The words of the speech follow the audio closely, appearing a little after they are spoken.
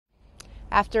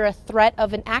After a threat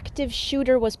of an active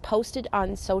shooter was posted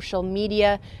on social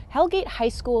media, Hellgate High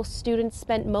School students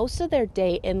spent most of their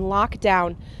day in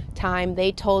lockdown. Time,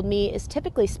 they told me, is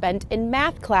typically spent in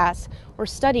math class or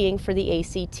studying for the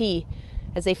ACT.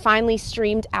 As they finally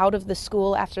streamed out of the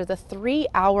school after the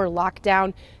 3-hour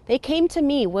lockdown, they came to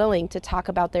me willing to talk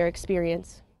about their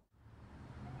experience.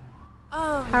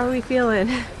 How are we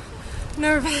feeling?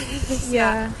 Nervous.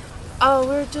 Yeah. Oh,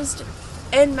 we're just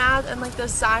in math and like the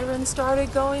siren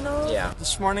started going off. Yeah.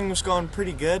 This morning was going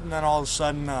pretty good, and then all of a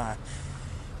sudden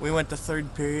we went to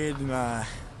third period, and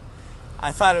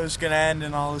I thought it was going to end,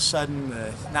 and all of a sudden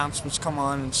the announcements come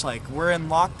on, and it's like, we're in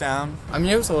lockdown. I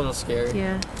mean, it was a little scary.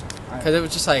 Yeah. Because it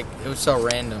was just like, it was so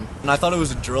random. And I thought it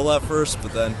was a drill at first,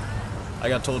 but then I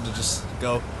got told to just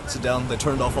go sit down. They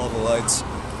turned off all the lights.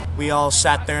 We all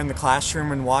sat there in the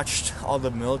classroom and watched all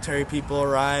the military people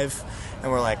arrive,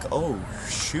 and we're like, oh,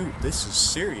 shoot, this is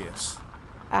serious.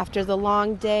 After the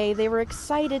long day, they were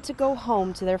excited to go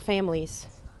home to their families.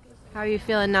 How are you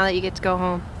feeling now that you get to go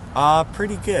home?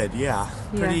 Pretty good, yeah.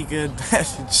 Pretty good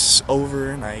that it's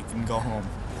over and I can go home.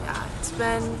 Yeah, it's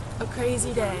been a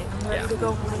crazy day. I'm ready to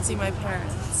go home and see my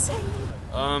parents.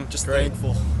 Just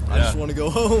thankful. I just want to go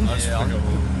home. I just want to go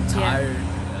home. Tired.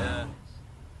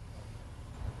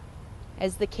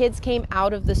 As the kids came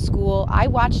out of the school, I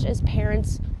watched as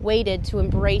parents waited to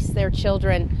embrace their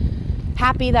children,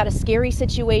 happy that a scary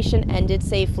situation ended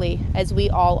safely, as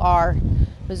we all are.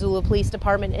 Missoula Police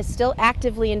Department is still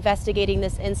actively investigating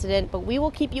this incident, but we will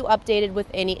keep you updated with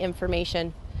any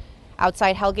information.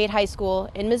 Outside Hellgate High School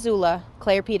in Missoula,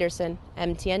 Claire Peterson,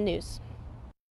 MTN News.